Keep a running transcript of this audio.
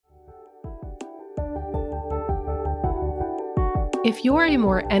If you're a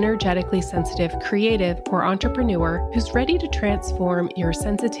more energetically sensitive creative or entrepreneur who's ready to transform your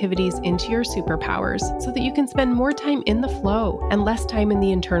sensitivities into your superpowers so that you can spend more time in the flow and less time in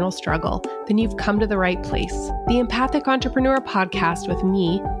the internal struggle, then you've come to the right place. The Empathic Entrepreneur Podcast with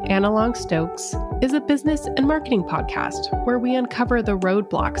me, Anna Long-Stokes, is a business and marketing podcast where we uncover the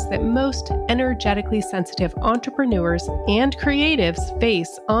roadblocks that most energetically sensitive entrepreneurs and creatives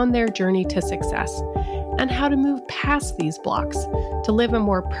face on their journey to success, and how to move past these blocks to live a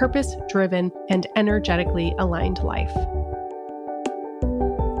more purpose-driven and energetically aligned life.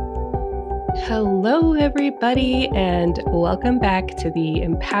 Hello, everybody, and welcome back to the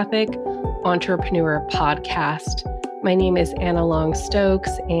Empathic Entrepreneur Podcast. My name is Anna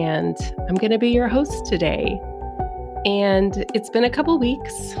Long-Stokes, and I'm going to be your host today. And it's been a couple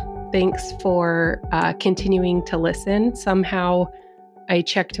weeks. Thanks for continuing to listen. Somehow, I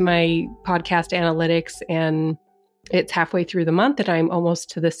checked my podcast analytics and it's halfway through the month and I'm almost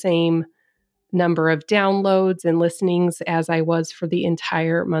to the same number of downloads and listenings as I was for the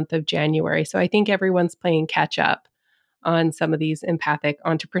entire month of January. So I think everyone's playing catch up on some of these Empathic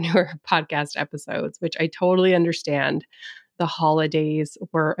Entrepreneur podcast episodes, which I totally understand. The holidays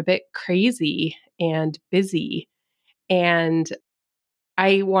were a bit crazy and busy, and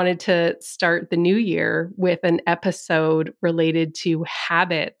I wanted to start the new year with an episode related to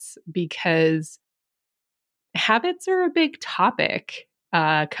habits because habits are a big topic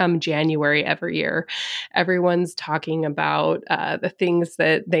come January every year. Everyone's talking about the things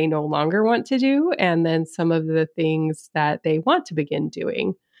that they no longer want to do and then some of the things that they want to begin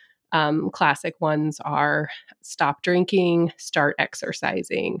doing. Classic ones are stop drinking, start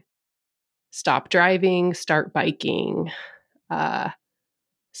exercising, stop driving, start biking,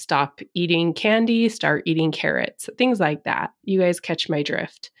 stop eating candy, start eating carrots, things like that. You guys catch my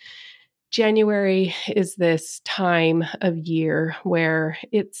drift. January is this time of year where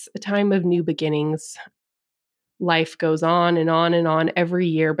it's a time of new beginnings. Life goes on and on and on every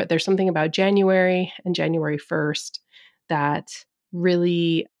year, but there's something about January and January 1st that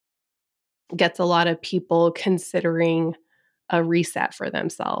really gets a lot of people considering a reset for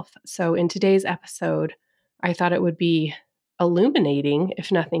themselves. So in today's episode, I thought it would be illuminating,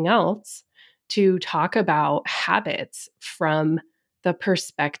 if nothing else, to talk about habits from the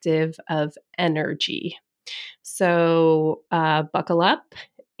perspective of energy. So buckle up.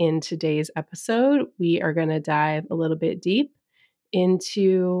 In today's episode, we are going to dive a little bit deep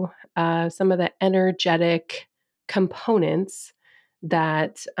into some of the energetic components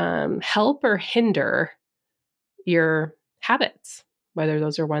that help or hinder your habits, whether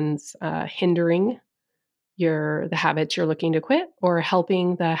those are ones hindering the habits you're looking to quit or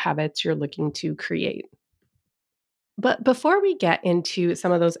helping the habits you're looking to create. But before we get into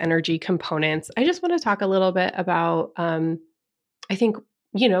some of those energy components, I just want to talk a little bit about, I think,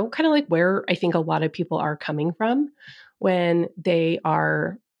 kind of like where I think a lot of people are coming from when they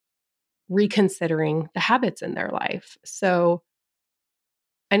are reconsidering the habits in their life. So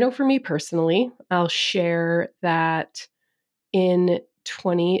I know for me personally, I'll share that in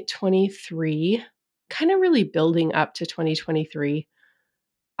 2023, kind of really building up to 2023,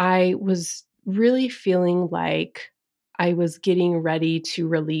 I was really feeling like I was getting ready to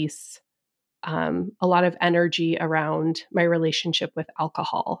release a lot of energy around my relationship with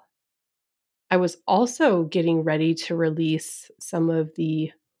alcohol. I was also getting ready to release some of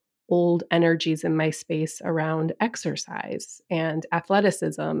the old energies in my space around exercise and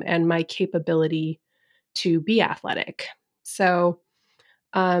athleticism and my capability to be athletic. So,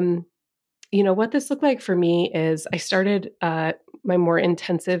 what this looked like for me is I started my more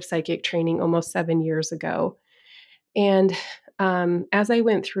intensive psychic training almost 7 years ago. And as I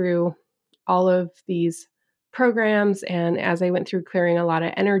went through all of these programs and as I went through clearing a lot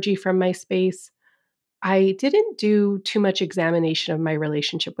of energy from my space, I didn't do too much examination of my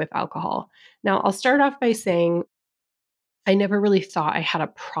relationship with alcohol. Now, I'll start off by saying I never really thought I had a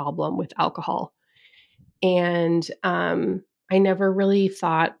problem with alcohol. And I never really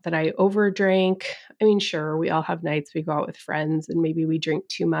thought that I overdrank. I mean, sure, we all have nights we go out with friends and maybe we drink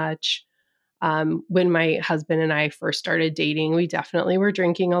too much. When my husband and I first started dating, we definitely were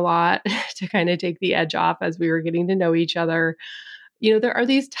drinking a lot to kind of take the edge off as we were getting to know each other. There are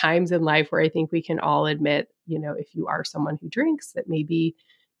these times in life where I think we can all admit, if you are someone who drinks, that maybe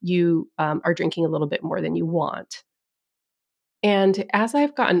you are drinking a little bit more than you want. And as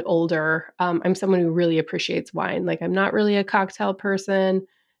I've gotten older, I'm someone who really appreciates wine. Like, I'm not really a cocktail person,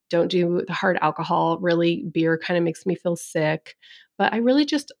 don't do the hard alcohol. Really, beer kind of makes me feel sick. But I really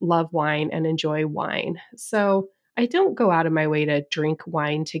just love wine and enjoy wine. So I don't go out of my way to drink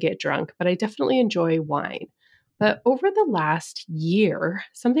wine to get drunk, but I definitely enjoy wine. But over the last year,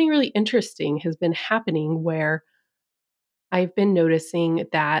 something really interesting has been happening where I've been noticing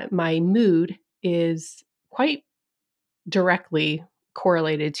that my mood is quite directly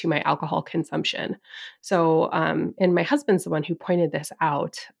correlated to my alcohol consumption. And my husband's the one who pointed this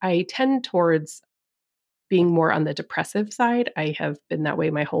out. I tend towards being more on the depressive side. I have been that way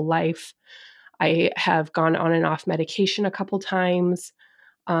my whole life. I have gone on and off medication a couple times.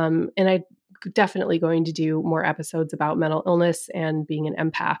 And I definitely going to do more episodes about mental illness and being an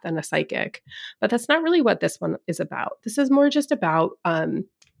empath and a psychic. But that's not really what this one is about. This is more just about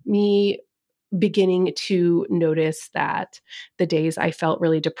me beginning to notice that the days I felt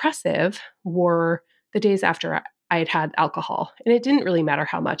really depressive were the days after I had had alcohol. And it didn't really matter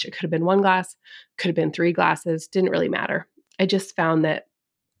how much. It could have been one glass, could have been three glasses, didn't really matter. I just found that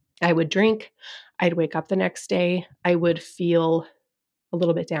I would drink, I'd wake up the next day, I would feel a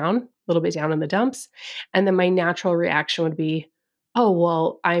little bit down in the dumps. And then my natural reaction would be, oh,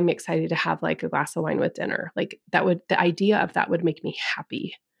 well, I'm excited to have like a glass of wine with dinner. Like the idea of that would make me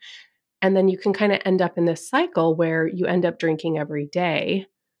happy. And then you can kind of end up in this cycle where you end up drinking every day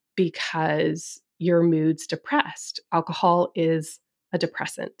because your mood's depressed. Alcohol is a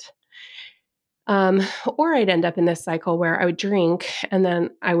depressant. Um, or I'd end up in this cycle where I would drink and then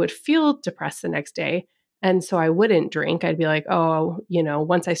I would feel depressed the next day. And so I wouldn't drink. I'd be like, oh,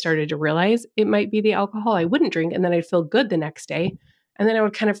 once I started to realize it might be the alcohol, I wouldn't drink. And then I'd feel good the next day. And then I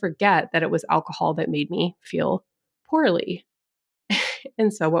would kind of forget that it was alcohol that made me feel poorly.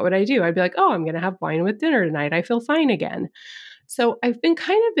 And so what would I do? I'd be like, oh, I'm going to have wine with dinner tonight. I feel fine again. So I've been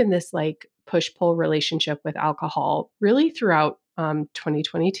kind of in this like push pull relationship with alcohol really throughout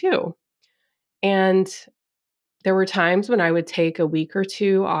 2022. And there were times when I would take a week or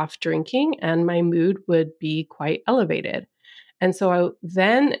two off drinking and my mood would be quite elevated. And so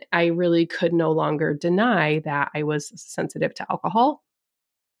then I really could no longer deny that I was sensitive to alcohol,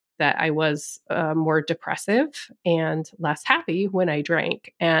 that I was more depressive and less happy when I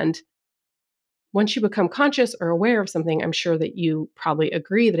drank. And once you become conscious or aware of something, I'm sure that you probably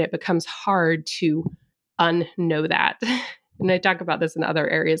agree that it becomes hard to unknow that. And I talk about this in other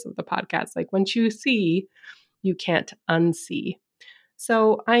areas of the podcast. Like once you see, you can't unsee.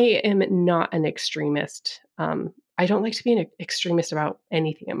 So I am not an extremist. I don't like to be an extremist about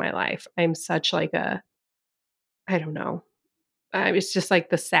anything in my life. I'm such like I don't know, it's just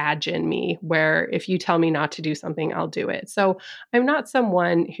like the Sag in me, where if you tell me not to do something, I'll do it. So I'm not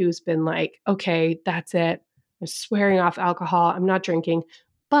someone who's been like, okay, that's it. I'm swearing off alcohol. I'm not drinking.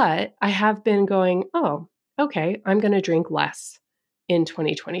 But I have been going, oh, okay, I'm going to drink less in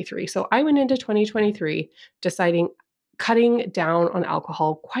 2023. So I went into 2023 deciding cutting down on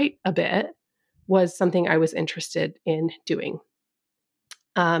alcohol quite a bit was something I was interested in doing.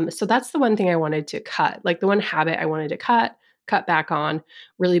 So that's the one thing I wanted to cut, like the one habit I wanted to cut back on,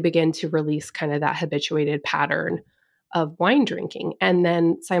 really begin to release kind of that habituated pattern of wine drinking. And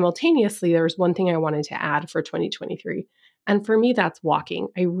then simultaneously, there was one thing I wanted to add for 2023. And for me, that's walking.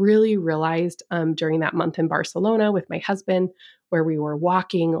 I really realized during that month in Barcelona with my husband, where we were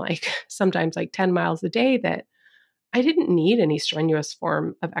walking like sometimes like 10 miles a day, that I didn't need any strenuous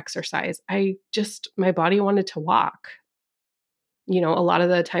form of exercise. My body wanted to walk. A lot of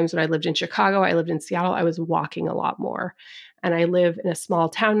the times when I lived in Chicago, I lived in Seattle, I was walking a lot more. And I live in a small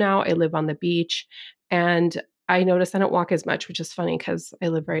town now. I live on the beach. And I notice I don't walk as much, which is funny because I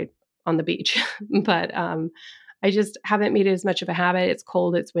live right on the beach. But I just haven't made it as much of a habit. It's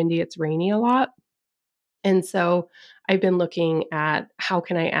cold, it's windy, it's rainy a lot. And so I've been looking at how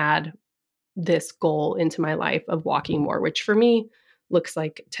can I add this goal into my life of walking more, which for me looks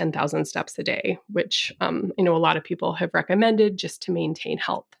like 10,000 steps a day, which I know a lot of people have recommended just to maintain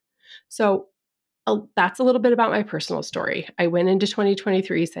health. So that's a little bit about my personal story. I went into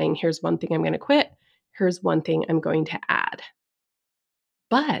 2023 saying, here's one thing I'm going to quit, here's one thing I'm going to add.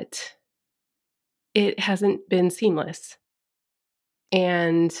 But it hasn't been seamless.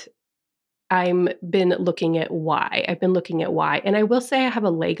 And I'm been looking at why. I've been looking at why. And I will say I have a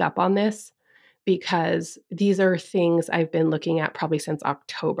leg up on this because these are things I've been looking at probably since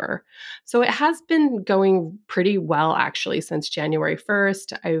October. So it has been going pretty well actually since January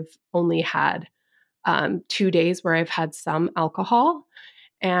 1st. I've only had 2 days where I've had some alcohol,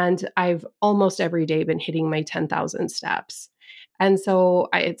 and I've almost every day been hitting my 10,000 steps. And so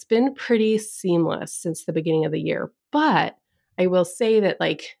it's been pretty seamless since the beginning of the year. But I will say that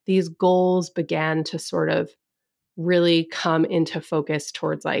like these goals began to sort of really come into focus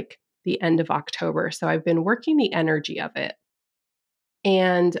towards like the end of October. So I've been working the energy of it.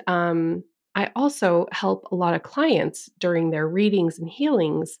 And I also help a lot of clients during their readings and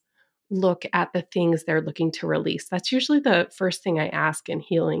healings look at the things they're looking to release. That's usually the first thing I ask in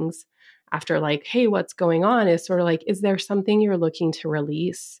healings after, like, hey, what's going on? Is sort of like, is there something you're looking to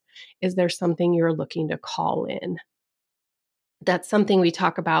release? Is there something you're looking to call in? That's something we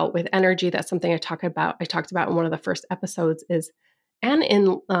talk about with energy. That's something I talked about in one of the first episodes is, and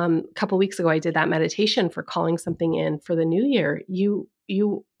in a couple weeks ago, I did that meditation for calling something in for the new year. You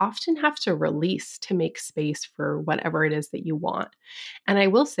often have to release to make space for whatever it is that you want. And I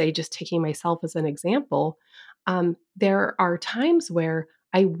will say, just taking myself as an example, there are times where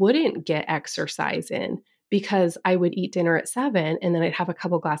I wouldn't get exercise in because I would eat dinner at 7 and then I'd have a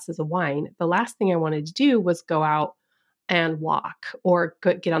couple glasses of wine. The last thing I wanted to do was go out and walk or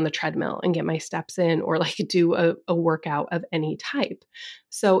get on the treadmill and get my steps in or like do a workout of any type.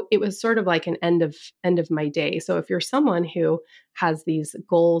 So it was sort of like an end of my day. So if you're someone who has these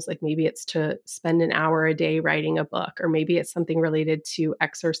goals, like maybe it's to spend an hour a day writing a book, or maybe it's something related to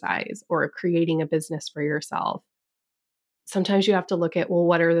exercise or creating a business for yourself. Sometimes you have to look at, well,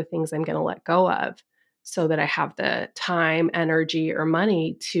 what are the things I'm going to let go of so that I have the time, energy, or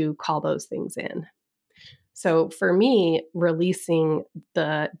money to call those things in. So for me, releasing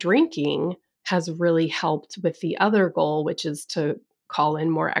the drinking has really helped with the other goal, which is to call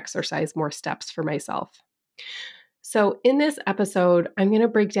in more exercise, more steps for myself. So in this episode, I'm going to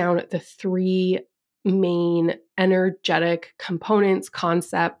break down the three main energetic components,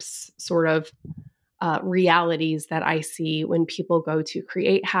 concepts, sort of realities that I see when people go to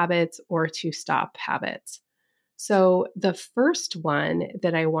create habits or to stop habits. So the first one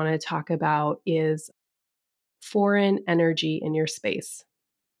that I want to talk about is foreign energy in your space.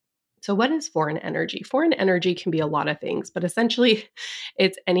 So, what is foreign energy? Foreign energy can be a lot of things, but essentially,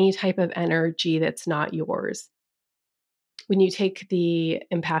 it's any type of energy that's not yours. When you take the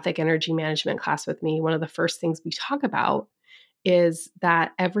empathic energy management class with me, one of the first things we talk about is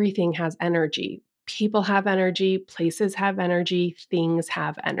that everything has energy. People have energy, places have energy, things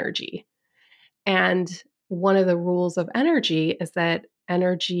have energy. And one of the rules of energy is that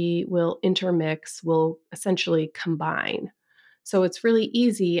energy will intermix, will essentially combine. So it's really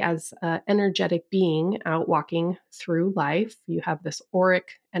easy as an energetic being out walking through life. You have this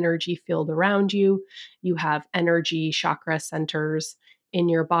auric energy field around you. You have energy chakra centers in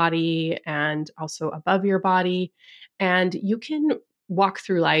your body and also above your body. And you can walk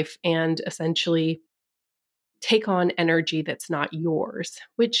through life and essentially take on energy that's not yours,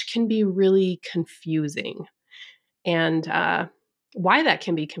 which can be really confusing. And why that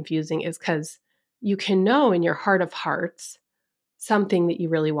can be confusing is because you can know in your heart of hearts something that you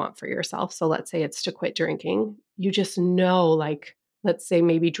really want for yourself. So let's say it's to quit drinking. You just know, like, let's say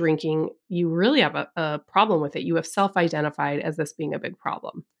maybe drinking, you really have a problem with it. You have self identified as this being a big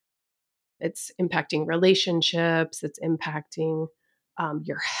problem. It's impacting relationships, it's impacting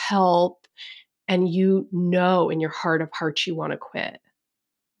your health. And you know in your heart of hearts you want to quit.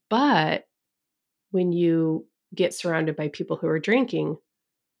 But when you get surrounded by people who are drinking,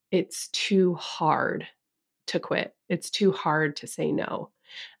 it's too hard to quit. It's too hard to say no.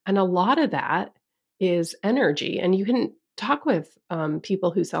 And a lot of that is energy. And you can talk with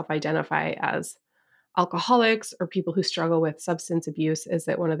people who self identify as alcoholics or people who struggle with substance abuse, is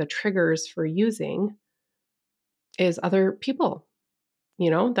that one of the triggers for using is other people.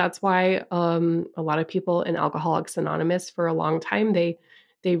 That's why a lot of people in Alcoholics Anonymous for a long time, they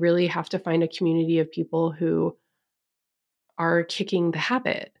really have to find a community of people who are kicking the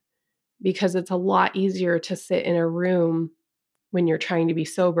habit, because it's a lot easier to sit in a room when you're trying to be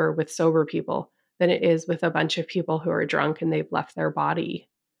sober with sober people than it is with a bunch of people who are drunk and they've left their body.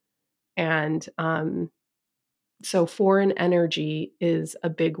 And so foreign energy is a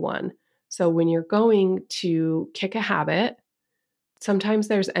big one. So when you're going to kick a habit, sometimes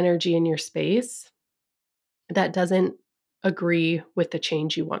there's energy in your space that doesn't agree with the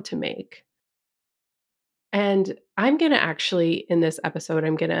change you want to make. And I'm going to actually, in this episode,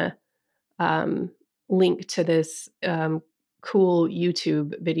 I'm going to um, link to this cool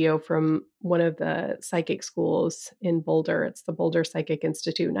YouTube video from one of the psychic schools in Boulder. It's the Boulder Psychic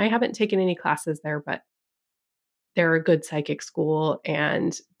Institute. And I haven't taken any classes there, but they're a good psychic school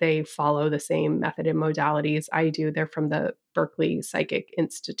and they follow the same method and modalities I do. They're from the Berkeley Psychic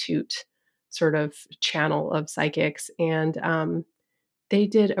Institute sort of channel of psychics. And they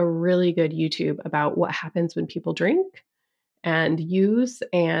did a really good YouTube about what happens when people drink and use.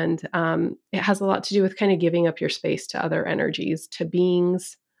 And it has a lot to do with kind of giving up your space to other energies, to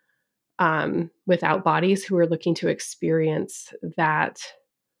beings without bodies who are looking to experience that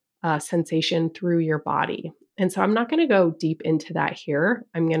sensation through your body. And so I'm not going to go deep into that here.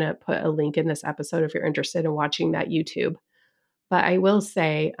 I'm going to put a link in this episode if you're interested in watching that YouTube. But I will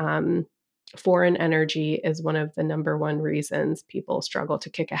say, foreign energy is one of the number one reasons people struggle to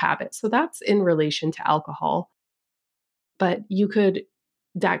kick a habit. So that's in relation to alcohol, but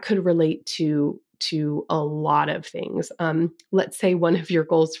that could relate to a lot of things. Let's say one of your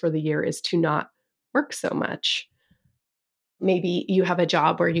goals for the year is to not work so much. Maybe you have a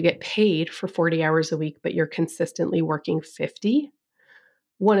job where you get paid for 40 hours a week, but you're consistently working 50.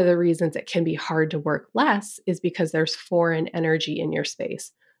 One of the reasons it can be hard to work less is because there's foreign energy in your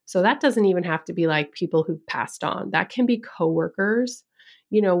space. So that doesn't even have to be like people who've passed on. That can be coworkers.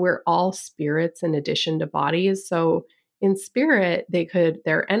 We're all spirits in addition to bodies. So in spirit,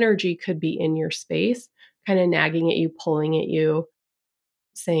 their energy could be in your space, kind of nagging at you, pulling at you,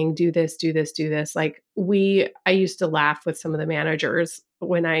 saying, do this, do this, do this. I used to laugh with some of the managers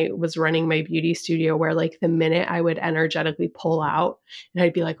when I was running my beauty studio, where like the minute I would energetically pull out and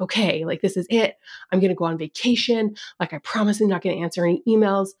I'd be like, okay, like this is it. I'm going to go on vacation. Like I promise I'm not going to answer any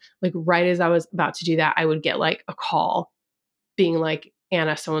emails. Like right as I was about to do that, I would get like a call being like,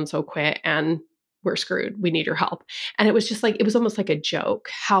 Anna, so and so quit and we're screwed. We need your help. And it was just like, it was almost like a joke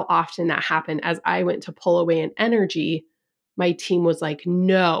how often that happened. As I went to pull away an energy, my team was like,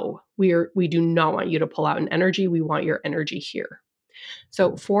 no, we do not want you to pull out an energy. We want your energy here.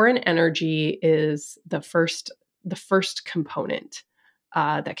 So foreign energy is the first component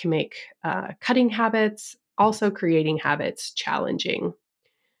that can make cutting habits, also creating habits, challenging.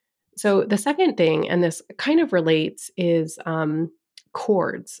 So the second thing, and this kind of relates, is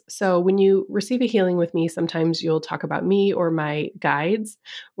cords. So when you receive a healing with me, sometimes you'll talk about me or my guides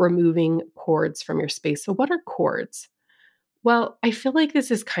removing cords from your space. So what are cords? Well, I feel like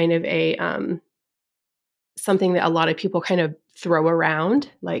this is kind of a something that a lot of people kind of throw around,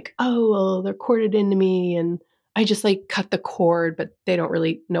 like, oh, well, they're corded into me, and I just like cut the cord, but they don't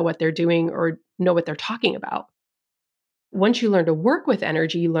really know what they're doing or know what they're talking about. Once you learn to work with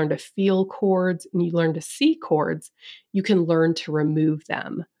energy, you learn to feel cords and you learn to see cords, you can learn to remove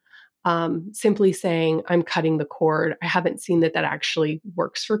them. Simply saying, I'm cutting the cord, I haven't seen that actually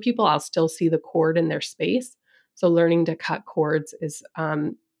works for people. I'll still see the cord in their space. So, learning to cut cords is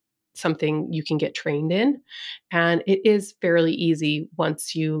something you can get trained in. And it is fairly easy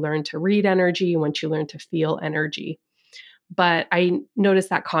once you learn to read energy, once you learn to feel energy. But I notice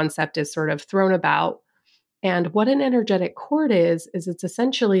that concept is sort of thrown about, and what an energetic cord is it's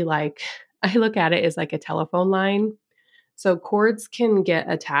essentially like, I look at it as like a telephone line. So cords can get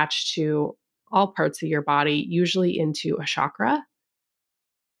attached to all parts of your body, usually into a chakra.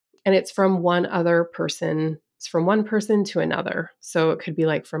 And it's from one other person. It's from one person to another. So it could be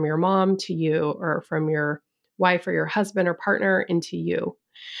like from your mom to you, or from your wife or your husband or partner into you.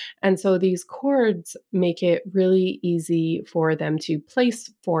 And so these cords make it really easy for them to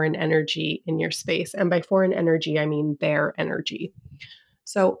place foreign energy in your space. And by foreign energy, I mean their energy.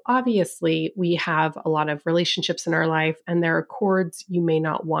 So obviously, we have a lot of relationships in our life, and there are cords you may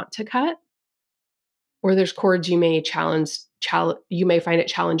not want to cut, or there's cords you may find it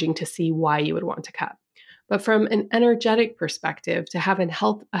challenging to see why you would want to cut. But from an energetic perspective, to have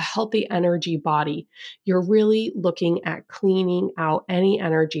a healthy energy body, you're really looking at cleaning out any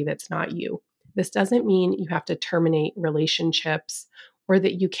energy that's not you. This doesn't mean you have to terminate relationships or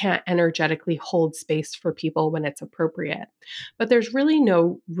that you can't energetically hold space for people when it's appropriate. But there's really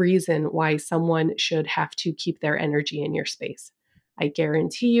no reason why someone should have to keep their energy in your space. I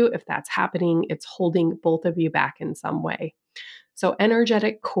guarantee you, if that's happening, it's holding both of you back in some way. So,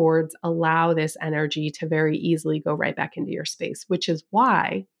 energetic cords allow this energy to very easily go right back into your space, which is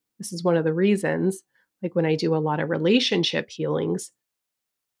why this is one of the reasons, like when I do a lot of relationship healings,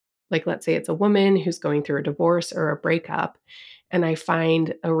 like let's say it's a woman who's going through a divorce or a breakup, and I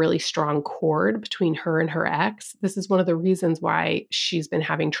find a really strong cord between her and her ex. This is one of the reasons why she's been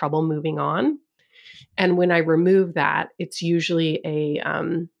having trouble moving on. And when I remove that, it's usually a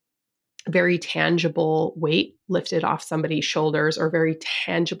very tangible weight lifted off somebody's shoulders, or very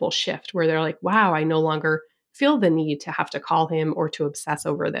tangible shift where they're like, wow, I no longer feel the need to have to call him or to obsess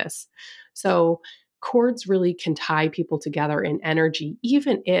over this. So, cords really can tie people together in energy,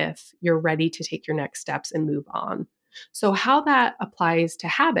 even if you're ready to take your next steps and move on. So, how that applies to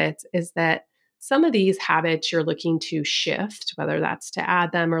habits is that some of these habits you're looking to shift, whether that's to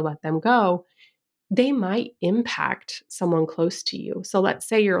add them or let them go, they might impact someone close to you. So let's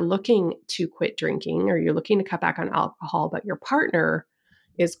say you're looking to quit drinking or you're looking to cut back on alcohol, but your partner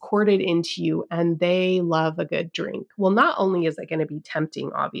is corded into you and they love a good drink. Well, not only is it going to be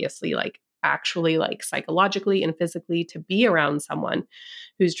tempting, obviously, like actually, like psychologically and physically, to be around someone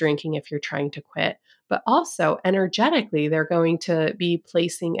who's drinking if you're trying to quit, but also energetically, they're going to be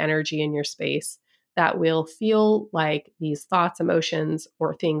placing energy in your space that will feel like these thoughts, emotions,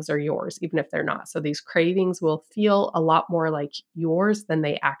 or things are yours, even if they're not. So these cravings will feel a lot more like yours than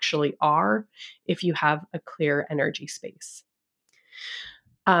they actually are if you have a clear energy space.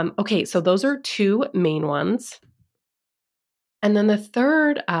 Okay, so those are two main ones. And then the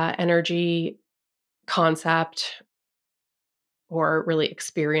third energy concept or really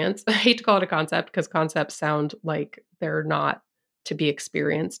experience, I hate to call it a concept because concepts sound like they're not to be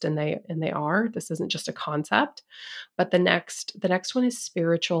experienced, and they are. This isn't just a concept. But the next one is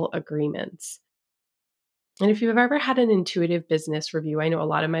spiritual agreements. And if you've ever had an intuitive business review, I know a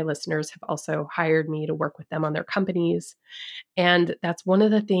lot of my listeners have also hired me to work with them on their companies. And that's one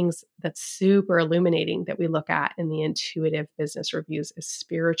of the things that's super illuminating that we look at in the intuitive business reviews is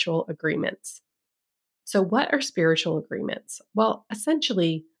spiritual agreements. So what are spiritual agreements? Well,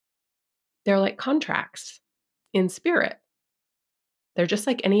 essentially, they're like contracts in spirit. They're just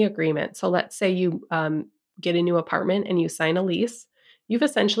like any agreement. So let's say you get a new apartment and you sign a lease. You've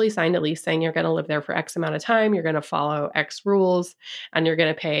essentially signed a lease saying you're going to live there for X amount of time, you're going to follow X rules, and you're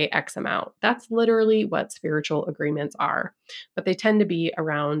going to pay X amount. That's literally what spiritual agreements are. But they tend to be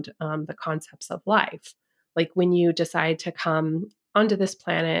around the concepts of life. Like when you decide to come onto this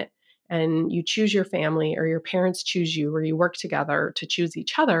planet and you choose your family, or your parents choose you, or you work together to choose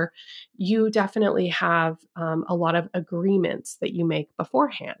each other, you definitely have a lot of agreements that you make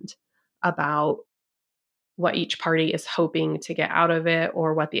beforehand about what each party is hoping to get out of it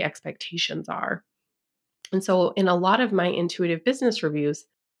or what the expectations are. And so, in a lot of my intuitive business reviews,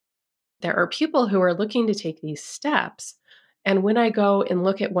 there are people who are looking to take these steps. And when I go and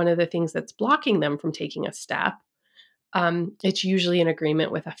look at one of the things that's blocking them from taking a step, it's usually an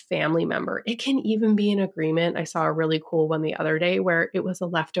agreement with a family member. It can even be an agreement. I saw a really cool one the other day where it was a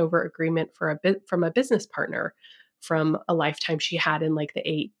leftover agreement for a bit from a business partner from a lifetime she had in like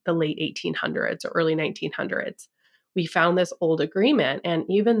the late 1800s or early 1900s. We found this old agreement, and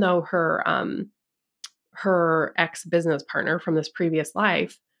even though her ex business partner from this previous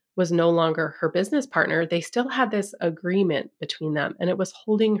life was no longer her business partner, they still had this agreement between them, and it was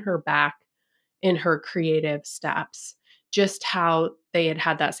holding her back in her creative steps, just how they had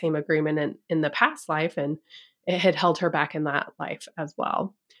had that same agreement in the past life, and it had held her back in that life as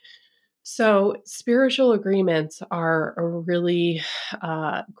well. So, spiritual agreements are a really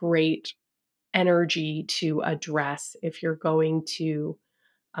great energy to address if you're going to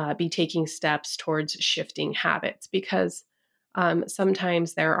be taking steps towards shifting habits, because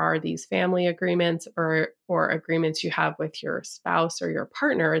sometimes there are these family agreements or agreements you have with your spouse or your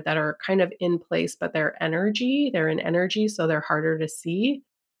partner that are kind of in place, but they're in energy, so they're harder to see.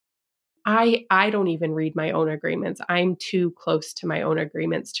 I don't even read my own agreements. I'm too close to my own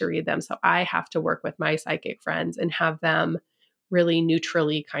agreements to read them. So I have to work with my psychic friends and have them really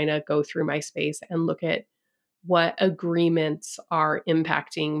neutrally kind of go through my space and look at what agreements are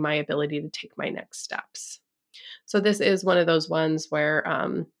impacting my ability to take my next steps. So this is one of those ones where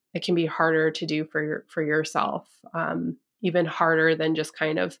it can be harder to do for yourself, even harder than just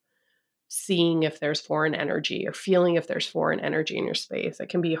kind of seeing if there's foreign energy or feeling if there's foreign energy in your space. It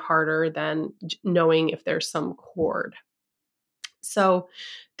can be harder than knowing if there's some cord. So,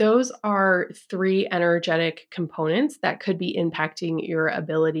 those are three energetic components that could be impacting your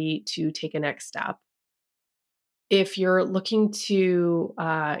ability to take a next step. If you're looking to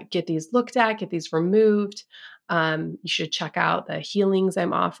get these looked at, get these removed, you should check out the healings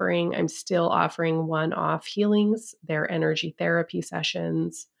I'm offering. I'm still offering one-off healings. They're energy therapy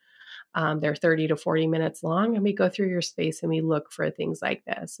sessions. They're 30 to 40 minutes long, and we go through your space and we look for things like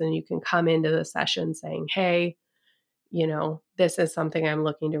this. And you can come into the session saying, hey, this is something I'm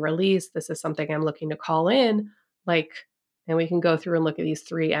looking to release. This is something I'm looking to call in. Like, and we can go through and look at these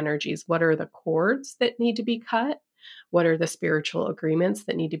three energies. What are the cords that need to be cut? What are the spiritual agreements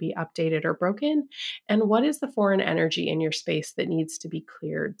that need to be updated or broken? And what is the foreign energy in your space that needs to be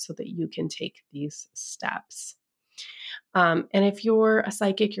cleared so that you can take these steps? And if you're a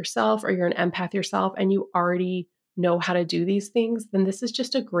psychic yourself or you're an empath yourself and you already know how to do these things, then this is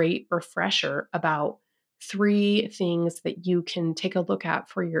just a great refresher about three things that you can take a look at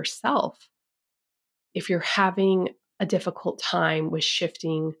for yourself if you're having a difficult time with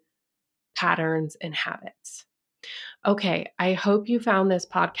shifting patterns and habits. Okay, I hope you found this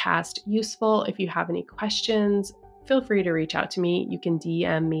podcast useful. If you have any questions, feel free to reach out to me. You can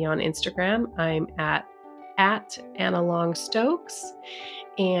DM me on Instagram. I'm at Anna Long Stokes.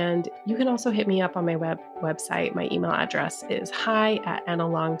 And you can also hit me up on my website. My email address is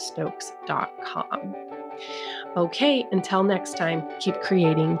hi@annalongstokes.com. Okay, until next time, keep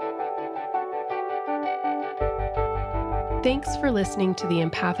creating. Thanks for listening to the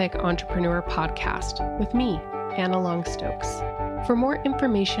Empathic Entrepreneur Podcast with me, Anna Long-Stokes. For more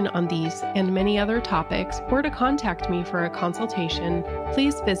information on these and many other topics, or to contact me for a consultation,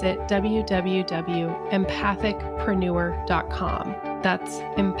 please visit www.empathicpreneur.com. That's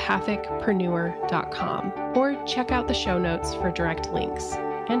empathicpreneur.com. Or check out the show notes for direct links.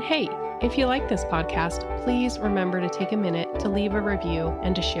 And hey, if you like this podcast, please remember to take a minute to leave a review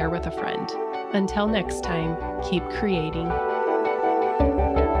and to share with a friend. Until next time, keep creating.